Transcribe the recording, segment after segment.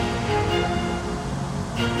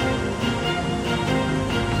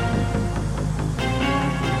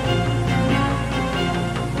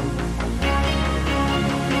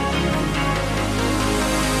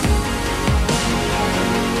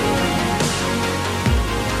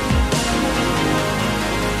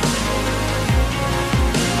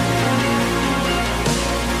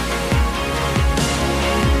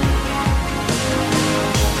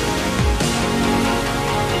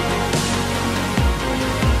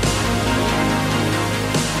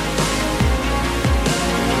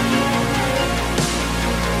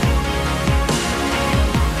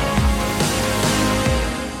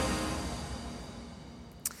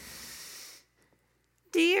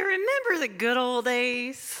old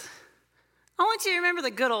days. I want you to remember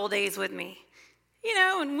the good old days with me. You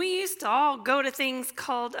know, and we used to all go to things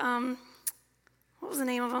called, what was the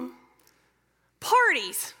name of them?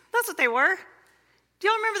 Parties. That's what they were. Do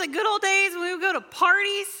y'all remember the good old days when we would go to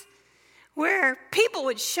parties where people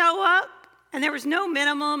would show up and there was no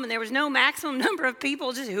minimum and there was no maximum number of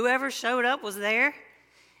people, just whoever showed up was there?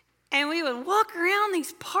 And we would walk around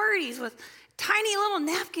these parties with tiny little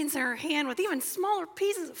napkins in our hand with even smaller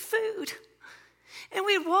pieces of food. And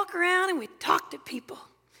we'd walk around and we'd talk to people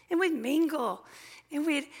and we'd mingle and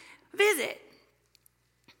we'd visit.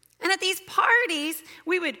 And at these parties,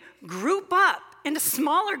 we would group up into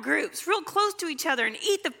smaller groups, real close to each other, and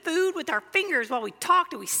eat the food with our fingers while we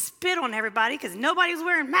talked and we spit on everybody because nobody was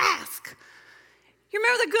wearing masks. You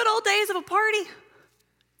remember the good old days of a party?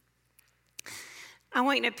 I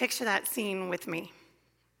want you to picture that scene with me.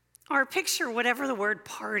 Or picture whatever the word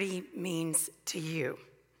party means to you.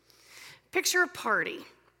 Picture a party.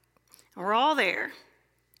 And we're all there.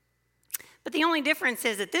 But the only difference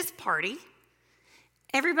is at this party,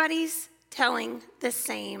 everybody's telling the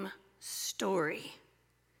same story.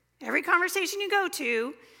 Every conversation you go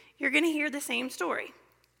to, you're going to hear the same story.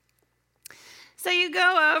 So you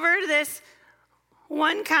go over to this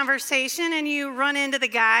one conversation and you run into the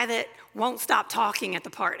guy that won't stop talking at the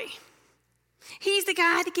party. He's the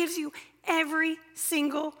guy that gives you every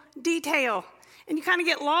single detail. And you kind of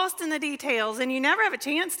get lost in the details and you never have a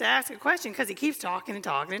chance to ask a question because he keeps talking and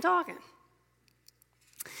talking and talking.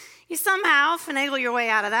 You somehow finagle your way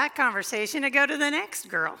out of that conversation to go to the next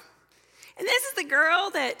girl. And this is the girl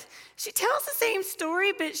that she tells the same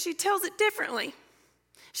story, but she tells it differently.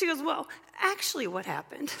 She goes, well, actually what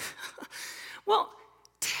happened? Well,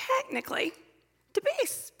 technically, to be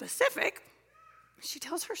specific, she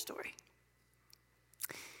tells her story.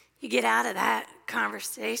 You get out of that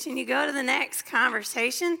conversation, you go to the next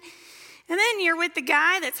conversation, and then you're with the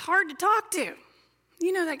guy that's hard to talk to.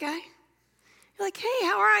 You know that guy? You're like, hey,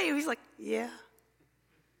 how are you? He's like, yeah.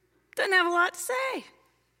 Doesn't have a lot to say.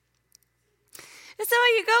 And so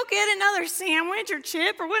you go get another sandwich or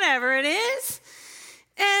chip or whatever it is,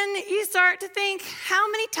 and you start to think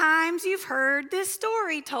how many times you've heard this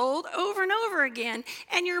story told over and over again,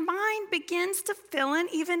 and your mind begins to fill in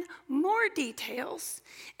even more details,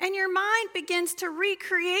 and your mind begins to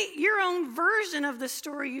recreate your own version of the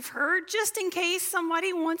story you've heard just in case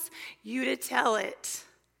somebody wants you to tell it.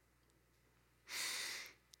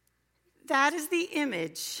 That is the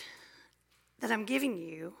image that I'm giving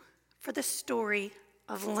you for the story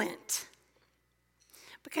of Lent.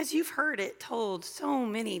 Because you've heard it told so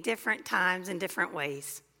many different times in different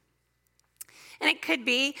ways. And it could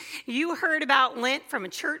be you heard about Lent from a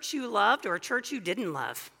church you loved or a church you didn't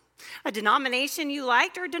love. A denomination you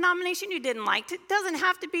liked or a denomination you didn't like. It doesn't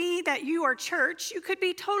have to be that you are church. You could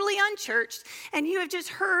be totally unchurched and you have just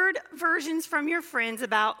heard versions from your friends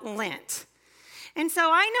about Lent. And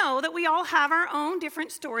so I know that we all have our own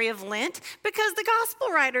different story of Lent because the gospel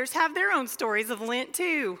writers have their own stories of Lent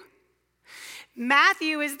too.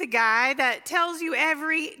 Matthew is the guy that tells you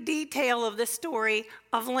every detail of the story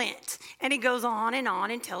of Lent. And he goes on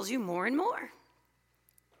and tells you more and more.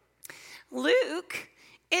 Luke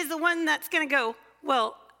is the one that's going to go,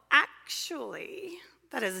 well, actually,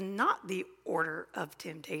 that is not the order of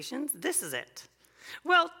temptations. This is it.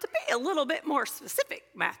 Well, to be a little bit more specific,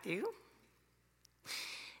 Matthew.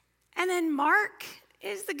 And then Mark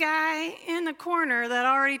is the guy in the corner that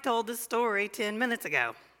already told the story 10 minutes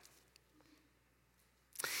ago.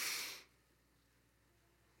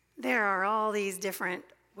 There are all these different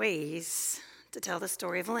ways to tell the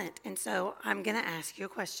story of Lent. And so I'm going to ask you a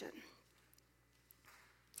question.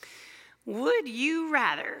 Would you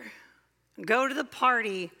rather go to the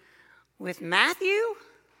party with Matthew?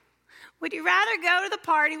 Would you rather go to the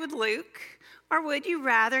party with Luke? Or would you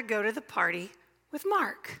rather go to the party with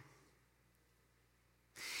Mark?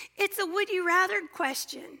 It's a would you rather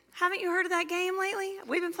question. Haven't you heard of that game lately?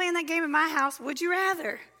 We've been playing that game in my house, Would You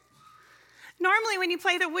Rather. Normally when you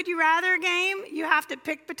play the would you rather game, you have to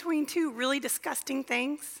pick between two really disgusting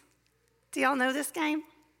things. Do y'all know this game?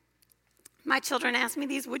 My children ask me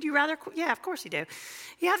these would you rather, yeah, of course you do.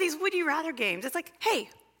 You have these would you rather games. It's like, hey,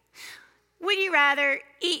 would you rather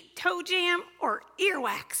eat toe jam or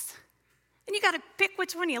earwax? And you got to pick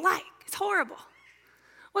which one you like. It's horrible.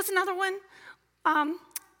 What's another one?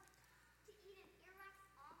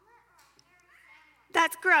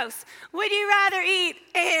 That's gross. Would you rather eat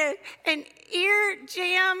an ear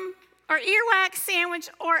jam or earwax sandwich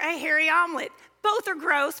or a hairy omelet? Both are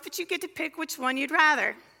gross, but you get to pick which one you'd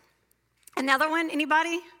rather. Another one,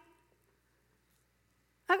 anybody?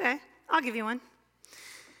 Okay, I'll give you one.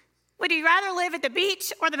 Would you rather live at the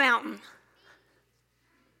beach or the mountain?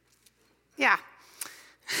 Yeah.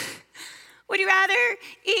 Would you rather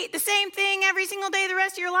eat the same thing every single day the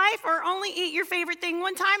rest of your life or only eat your favorite thing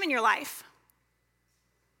one time in your life?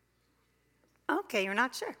 Okay, you're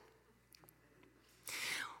not sure.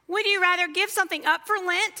 Would you rather give something up for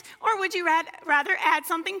Lent or would you rather add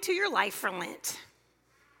something to your life for Lent?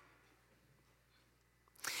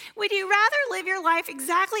 Would you rather live your life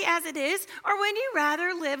exactly as it is or would you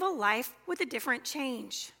rather live a life with a different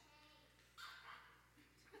change?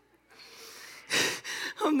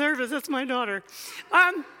 I'm nervous, that's my daughter.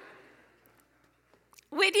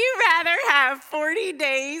 Would you rather have 40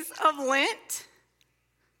 days of Lent?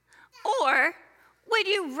 Or would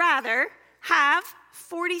you rather have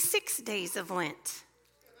 46 days of Lent?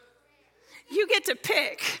 You get to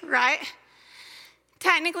pick, right?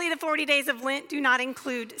 Technically, the 40 days of Lent do not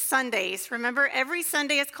include Sundays. Remember, every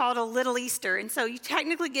Sunday is called a Little Easter, and so you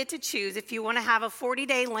technically get to choose if you want to have a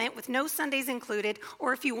 40-day Lent with no Sundays included,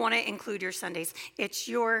 or if you want to include your Sundays. It's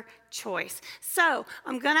your choice. So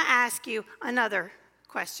I'm going to ask you another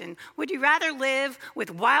question. Would you rather live with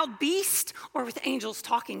wild beasts or with angels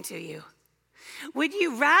talking to you? Would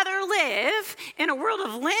you rather live in a world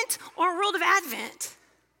of Lent or a world of Advent?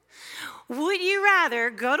 Would you rather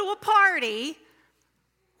go to a party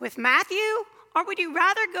with Matthew, or would you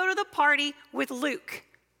rather go to the party with Luke?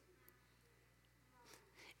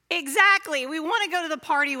 Exactly. We want to go to the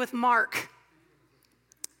party with Mark.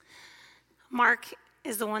 Mark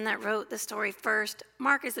is the one that wrote the story first.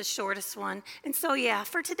 Mark is the shortest one. And so,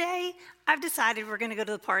 for today, I've decided we're going to go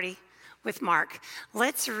to the party with Mark.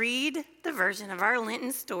 Let's read the version of our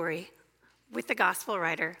Lenten story with the gospel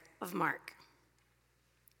writer of Mark.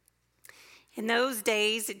 In those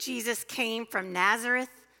days, Jesus came from Nazareth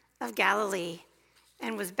of Galilee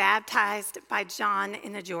and was baptized by John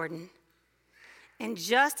in the Jordan. And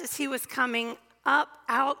just as he was coming up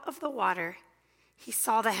out of the water, he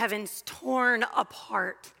saw the heavens torn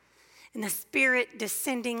apart and the Spirit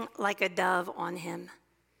descending like a dove on him.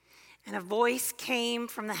 And a voice came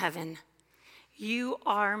from the heaven, "You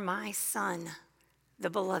are my Son,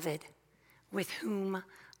 the beloved, with whom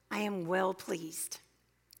I am well pleased."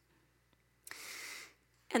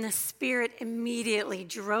 And the Spirit immediately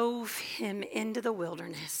drove him into the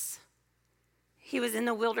wilderness. He was in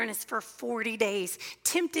the wilderness for 40 days,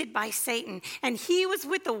 tempted by Satan. And he was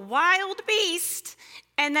with the wild beast,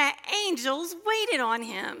 and the angels waited on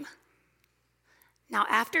him. Now,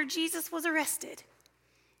 after Jesus was arrested,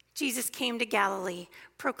 Jesus came to Galilee,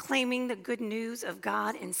 proclaiming the good news of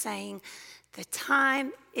God and saying, "The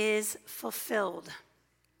time is fulfilled,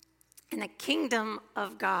 and the kingdom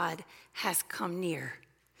of God has come near.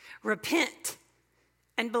 Repent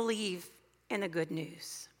and believe in the good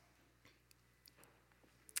news."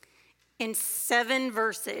 In 7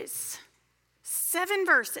 verses,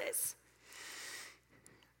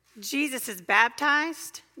 Jesus is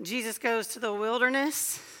baptized, Jesus goes to the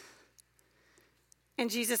wilderness,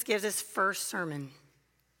 and Jesus gives his first sermon.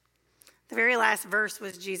 The very last verse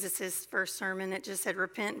was Jesus' first sermon. It just said,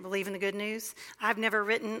 "Repent and believe in the good news." I've never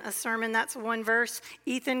written a sermon that's one verse.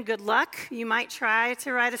 Ethan, good luck. You might try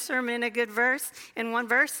to write a sermon in one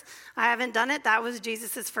verse. I haven't done it. That was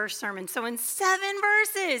Jesus' first sermon. So in 7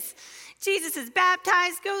 verses, Jesus is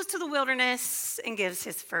baptized, goes to the wilderness, and gives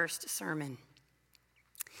his first sermon.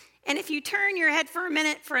 And if you turn your head for a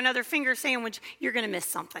minute for another finger sandwich, you're going to miss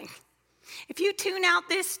something. If you tune out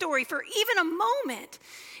this story for even a moment,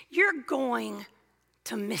 you're going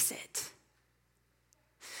to miss it.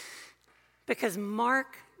 Because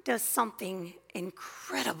Mark does something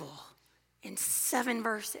incredible in 7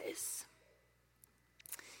 verses.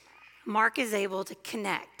 Mark is able to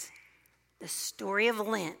connect the story of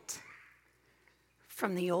Lent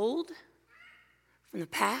from the old, from the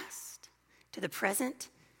past, to the present,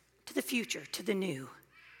 to the future, to the new.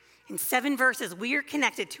 In 7 verses, we are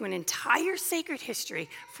connected to an entire sacred history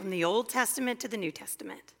from the Old Testament to the New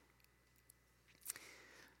Testament.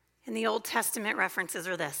 And the Old Testament references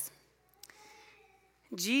are this.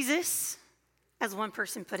 Jesus, as one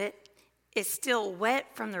person put it, is still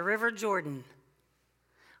wet from the river Jordan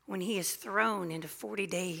when he is thrown into 40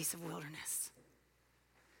 days of wilderness.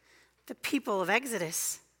 The people of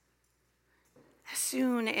Exodus, as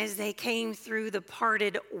soon as they came through the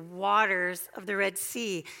parted waters of the Red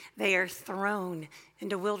Sea, they are thrown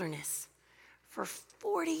into wilderness for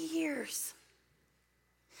 40 years.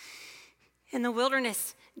 In the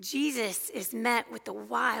wilderness, Jesus is met with the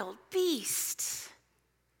wild beast.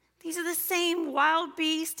 These are the same wild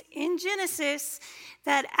beast in Genesis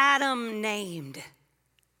that Adam named.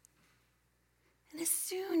 And as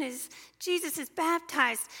soon as Jesus is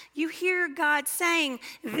baptized, you hear God saying,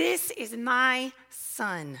 "This is my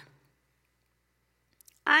Son.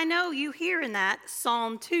 I know you hear in that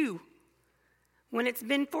Psalm 2, when it's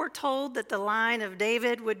been foretold that the line of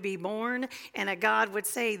David would be born and a God would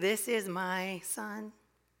say, "This is my son."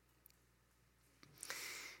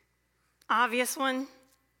 Obvious one,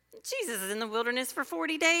 Jesus is in the wilderness for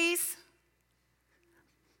 40 days.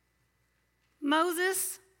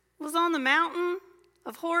 Moses was on the mountain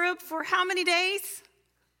of Horeb for how many days?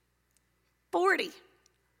 40.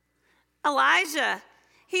 Elijah,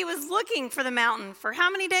 he was looking for the mountain for how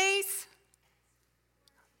many days?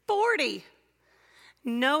 40.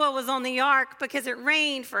 Noah was on the ark because it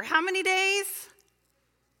rained for how many days?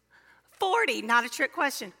 40. Not a trick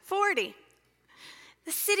question. 40.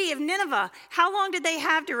 The city of Nineveh, how long did they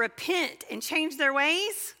have to repent and change their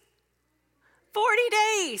ways? 40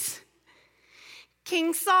 days.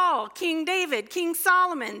 King Saul, King David, King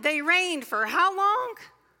Solomon, they reigned for how long?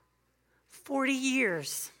 40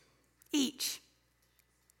 years each.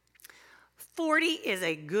 40 is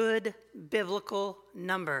a good biblical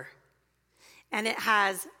number, and it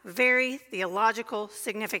has very theological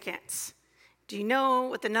significance. Do you know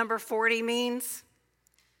what the number 40 means?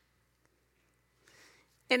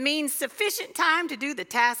 It means sufficient time to do the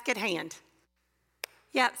task at hand.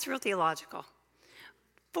 Yeah, it's real theological.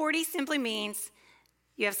 40 simply means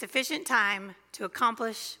you have sufficient time to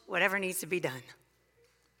accomplish whatever needs to be done.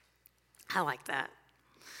 I like that.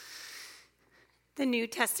 The New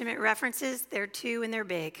Testament references, they're two and they're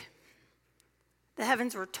big. The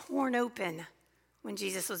heavens were torn open when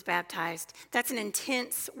Jesus was baptized. That's an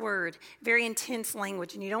intense word, very intense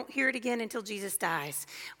language, and you don't hear it again until Jesus dies.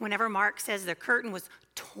 Whenever Mark says the curtain was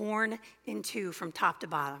torn in two from top to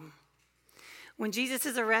bottom. When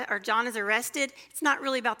John is arrested, it's not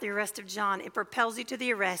really about the arrest of John. It propels you to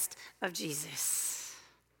the arrest of Jesus.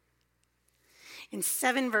 In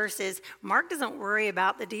 7 verses, Mark doesn't worry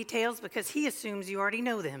about the details because he assumes you already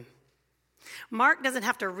know them. Mark doesn't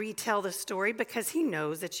have to retell the story because he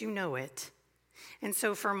knows that you know it. And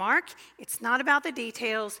so for Mark, it's not about the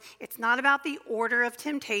details, it's not about the order of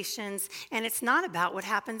temptations, and it's not about what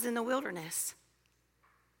happens in the wilderness.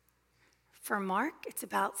 For Mark, it's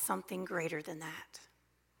about something greater than that.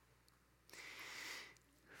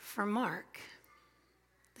 For Mark,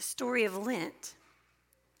 the story of Lent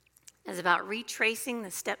is about retracing the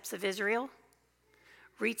steps of Israel,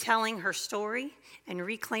 retelling her story, and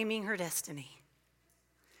reclaiming her destiny.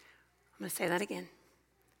 I'm going to say that again.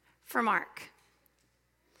 For Mark,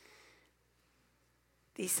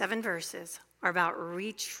 these 7 verses are about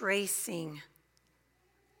retracing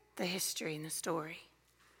the history and the story,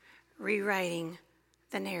 rewriting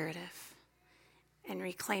the narrative, and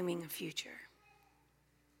reclaiming a future.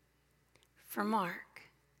 For Mark,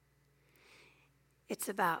 it's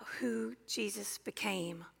about who Jesus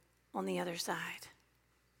became on the other side.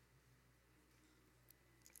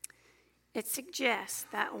 It suggests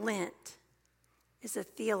that Lent is a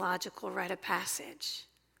theological rite of passage,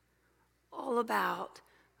 all about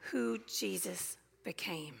who Jesus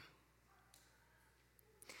became.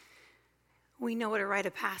 We know what a rite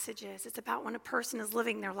of passage is. It's about when a person is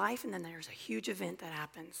living their life and then there's a huge event that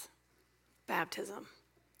happens, baptism.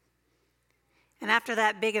 And after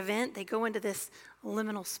that big event, they go into this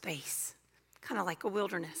liminal space, kind of like a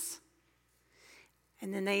wilderness.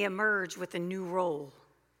 And then they emerge with a new role,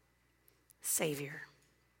 Savior.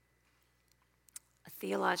 A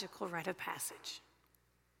theological rite of passage.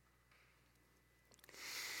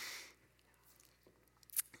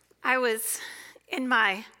 I was in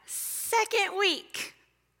my second week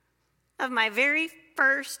of my very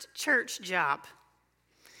first church job,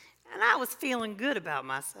 and I was feeling good about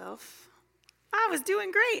myself. I was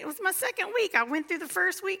doing great. It was my second week. I went through the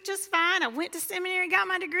first week just fine. I went to seminary, got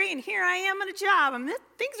my degree, and here I am at a job.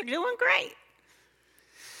 Things are doing great.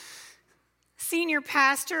 Senior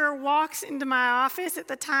pastor walks into my office at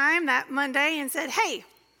the time that Monday and said, "Hey,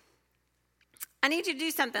 I need you to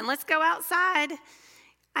do something. Let's go outside.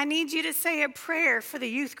 I need you to say a prayer for the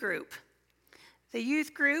youth group." The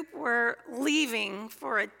youth group were leaving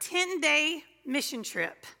for a 10-day mission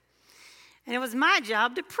trip. And it was my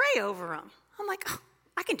job to pray over them. I'm like, "Oh,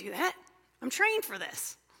 I can do that. I'm trained for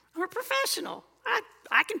this. I'm a professional.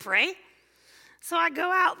 I can pray." So I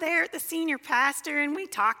go out there at the senior pastor and we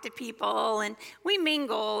talk to people and we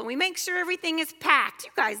mingle and we make sure everything is packed.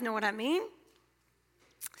 You guys know what I mean.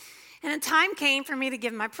 And a time came for me to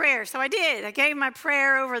give my prayer. So I did. I gave my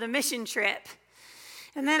prayer over the mission trip.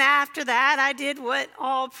 And then after that, I did what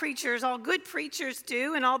all good preachers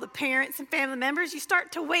do, and all the parents and family members. You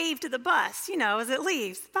start to wave to the bus, as it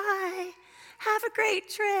leaves. "Bye. Have a great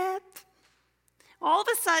trip." All of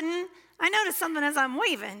a sudden, I noticed something as I'm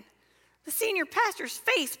waving. The senior pastor's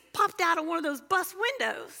face popped out of one of those bus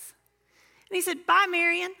windows. And he said, bye,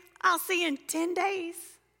 Marion. I'll see you in 10 days.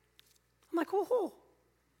 I'm like, whoa,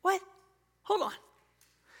 what? Hold on.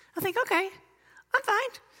 I think, okay, I'm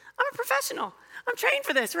fine. I'm a professional. I'm trained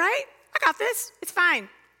for this, right? I got this. It's fine.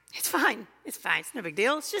 It's fine. It's fine. It's no big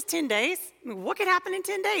deal. It's just 10 days. I mean, what could happen in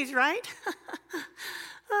 10 days, right?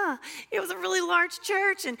 It was a really large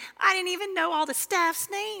church, and I didn't even know all the staff's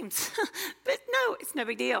names. But no, it's no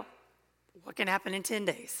big deal. What can happen in 10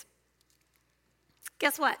 days?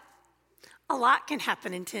 Guess what? A lot can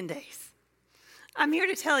happen in 10 days. I'm here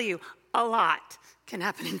to tell you, a lot can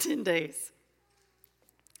happen in 10 days.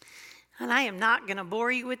 And I am not going to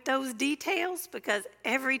bore you with those details because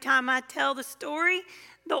every time I tell the story,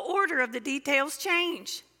 the order of the details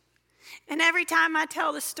change. And every time I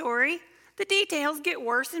tell the story, the details get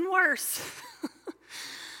worse and worse.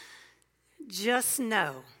 Just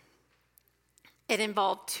know, it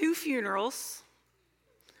involved 2 funerals,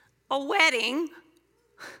 a wedding,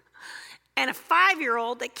 and a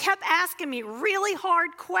 5-year-old that kept asking me really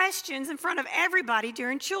hard questions in front of everybody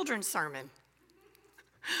during children's sermon.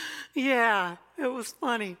 Yeah, it was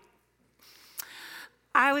funny.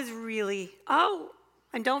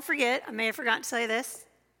 And don't forget, I may have forgotten to say this,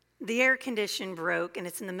 the air condition broke, and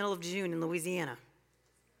it's in the middle of June in Louisiana.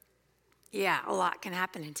 Yeah, a lot can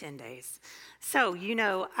happen in 10 days. So,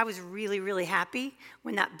 I was really, really happy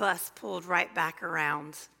when that bus pulled right back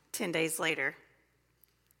around 10 days later.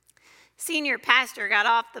 Senior pastor got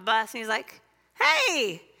off the bus, and he's like,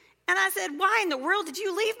 hey. And I said, why in the world did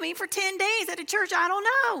you leave me for 10 days at a church I don't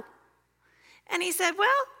know? And he said,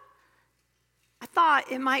 well, I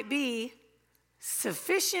thought it might be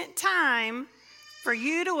sufficient time for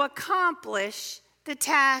you to accomplish the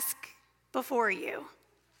task before you.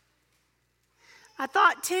 I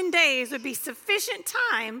thought 10 days would be sufficient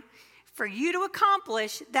time for you to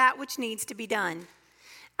accomplish that which needs to be done.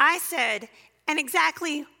 I said, and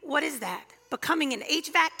exactly what is that? Becoming an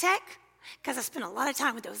HVAC tech? Because I spent a lot of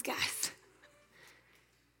time with those guys.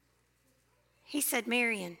 He said,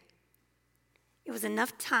 Marion, it was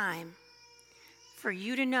enough time for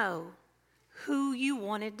you to know who you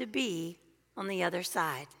wanted to be on the other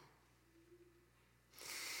side.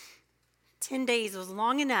 10 days was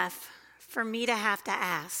long enough for me to have to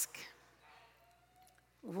ask,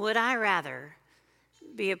 would I rather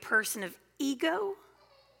be a person of ego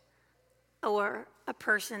or a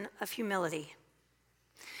person of humility?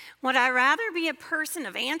 Would I rather be a person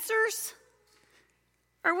of answers,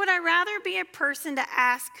 or would I rather be a person to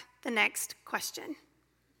ask the next question?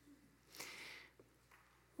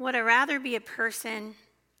 Would I rather be a person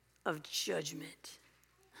of judgment,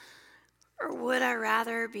 or would I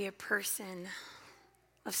rather be a person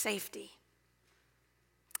of safety?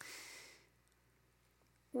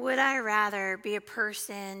 Would I rather be a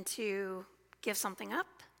person to give something up,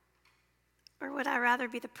 or would I rather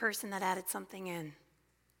be the person that added something in?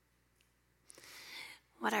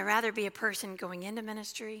 Would I rather be a person going into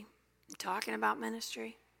ministry, talking about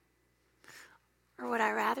ministry? Or would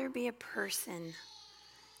I rather be a person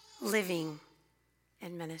living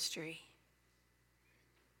in ministry?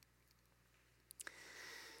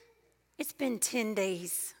 It's been 10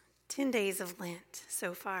 days of Lent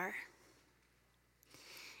so far.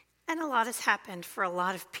 And a lot has happened for a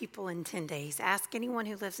lot of people in 10 days. Ask anyone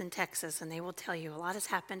who lives in Texas and they will tell you a lot has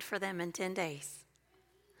happened for them in 10 days.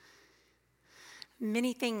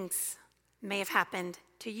 Many things may have happened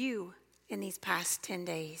to you in these past 10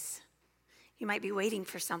 days. You might be waiting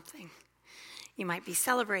for something. You might be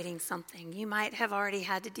celebrating something. You might have already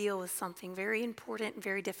had to deal with something very important and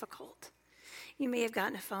very difficult. You may have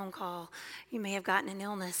gotten a phone call. You may have gotten an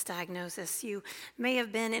illness diagnosis. You may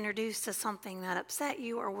have been introduced to something that upset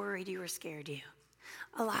you or worried you or scared you.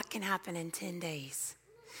 A lot can happen in 10 days.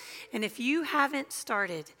 And if you haven't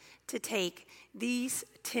started to take these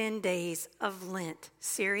 10 days of Lent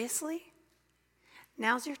seriously,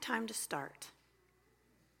 now's your time to start.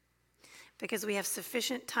 Because we have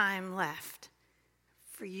sufficient time left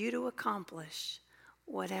for you to accomplish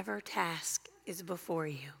whatever task is before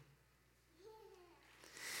you.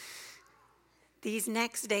 These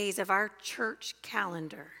next days of our church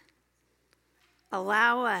calendar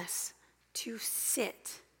allow us to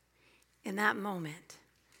sit in that moment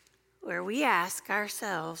where we ask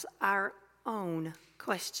ourselves our own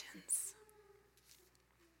questions.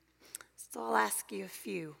 So I'll ask you a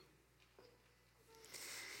few.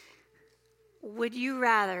 Would you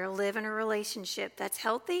rather live in a relationship that's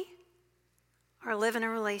healthy or live in a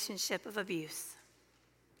relationship of abuse?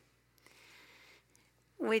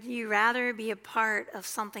 Would you rather be a part of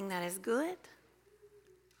something that is good,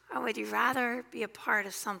 or would you rather be a part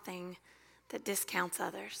of something that discounts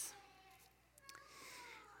others?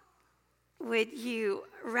 Would you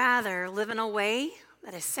rather live in a way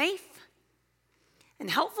that is safe and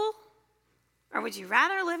helpful, or would you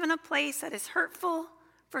rather live in a place that is hurtful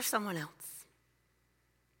for someone else?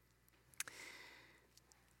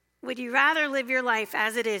 Would you rather live your life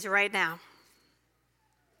as it is right now,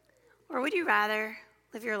 or would you rather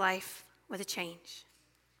live your life with a change?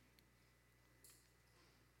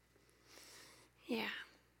 Yeah.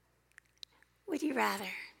 Would you rather?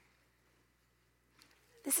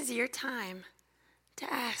 This is your time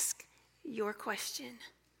to ask your question.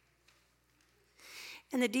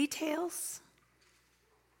 And the details,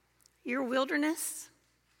 your wilderness,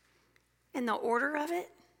 and the order of it,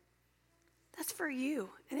 that's for you,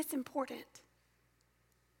 and it's important.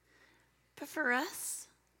 But for us,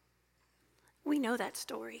 we know that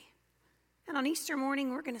story. And on Easter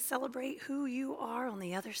morning, we're going to celebrate who you are on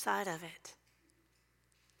the other side of it.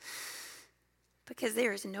 Because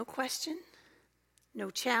there is no question, no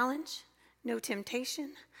challenge, no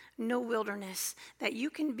temptation, no wilderness that you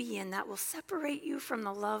can be in that will separate you from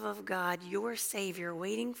the love of God, your Savior,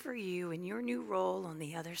 waiting for you in your new role on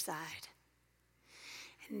the other side.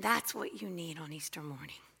 And that's what you need on Easter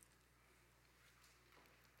morning.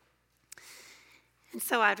 And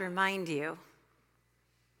so I'd remind you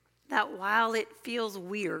that while it feels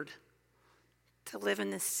weird to live in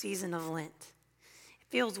this season of Lent, it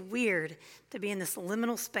feels weird to be in this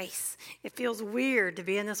liminal space, it feels weird to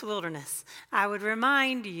be in this wilderness, I would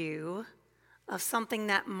remind you of something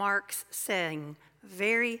that Mark's saying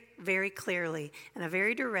very, very clearly in a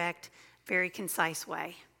very direct, very concise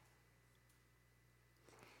way.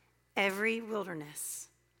 Every wilderness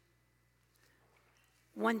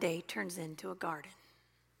one day turns into a garden.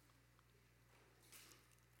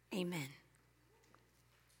 Amen.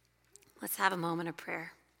 Let's have a moment of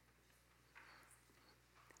prayer.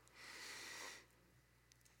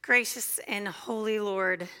 Gracious and holy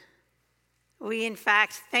Lord, we in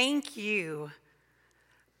fact thank you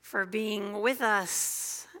for being with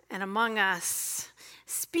us and among us,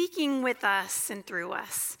 speaking with us and through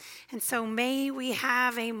us. And so may we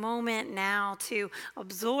have a moment now to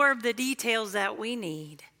absorb the details that we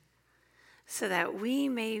need so that we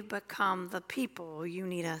may become the people you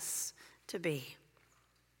need us to be.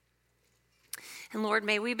 And Lord,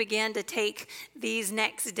 may we begin to take these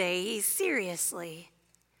next days seriously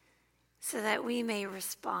so that we may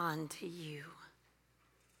respond to you.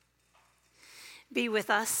 Be with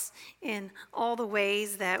us in all the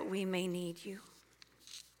ways that we may need you.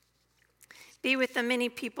 Be with the many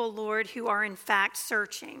people, Lord, who are in fact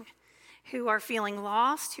searching, who are feeling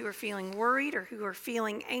lost, who are feeling worried, or who are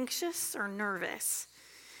feeling anxious or nervous.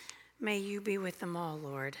 May you be with them all,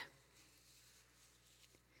 Lord.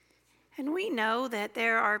 And we know that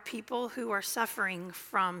there are people who are suffering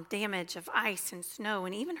from damage of ice and snow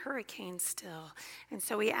and even hurricanes still. And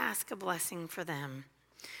so we ask a blessing for them.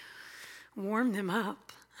 Warm them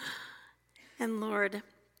up. And Lord,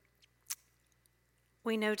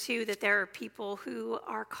 we know too that there are people who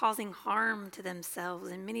are causing harm to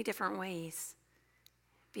themselves in many different ways,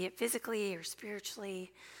 be it physically or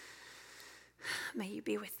spiritually. May you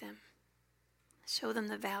be with them. Show them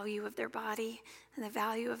the value of their body and the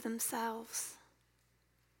value of themselves.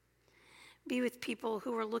 Be with people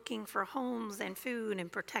who are looking for homes and food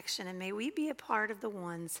and protection, and may we be a part of the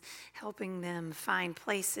ones helping them find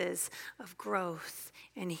places of growth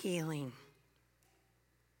and healing.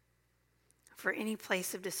 For any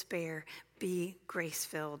place of despair, be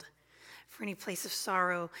grace-filled. For any place of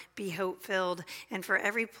sorrow, be hope-filled. And for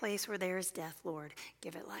every place where there is death, Lord,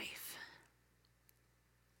 give it life.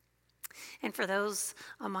 And for those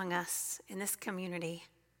among us in this community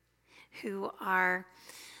who are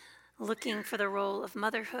looking for the role of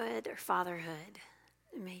motherhood or fatherhood,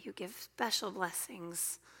 may you give special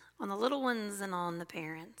blessings on the little ones and on the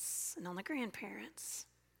parents and on the grandparents.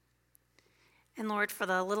 And Lord, for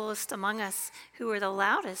the littlest among us who are the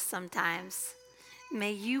loudest sometimes,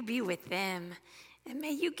 may you be with them. And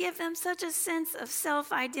may you give them such a sense of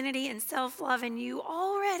self-identity and self-love in you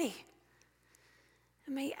already.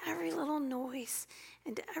 And may every little noise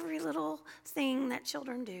and every little thing that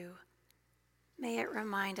children do, may it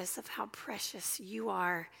remind us of how precious you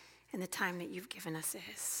are and the time that you've given us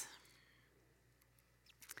is.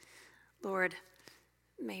 Lord,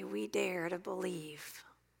 may we dare to believe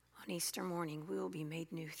on Easter morning we will be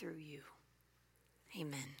made new through you.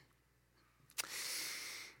 Amen.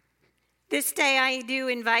 This day I do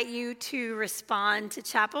invite you to respond to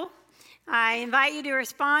chapel. I invite you to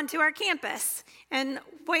respond to our campus. And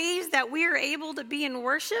ways that we are able to be in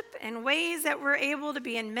worship and ways that we're able to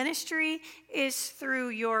be in ministry is through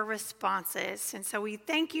your responses. And so we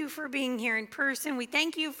thank you for being here in person. We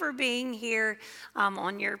thank you for being here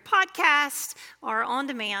on your podcast or on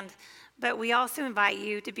demand. But we also invite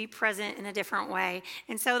you to be present in a different way.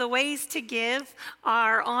 And so the ways to give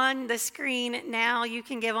are on the screen now. You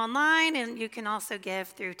can give online, and you can also give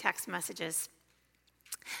through text messages.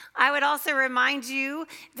 I would also remind you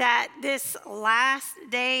that this last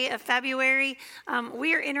day of February,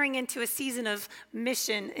 we are entering into a season of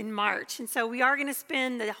mission in March. And so we are going to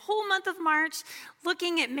spend the whole month of March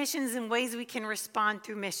looking at missions and ways we can respond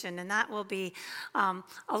through mission. And that will be a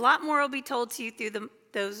lot more will be told to you through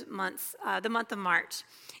those months, the month of March.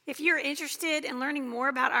 If you're interested in learning more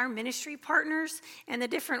about our ministry partners and the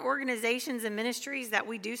different organizations and ministries that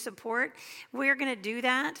we do support, we're going to do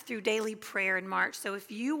that through daily prayer in March. So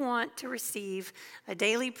if you want to receive a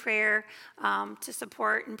daily prayer to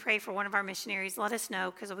support and pray for one of our missionaries, let us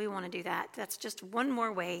know, because we want to do that. That's just one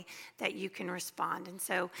more way that you can respond. And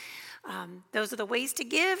so those are the ways to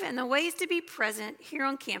give and the ways to be present here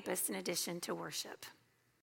on campus in addition to worship.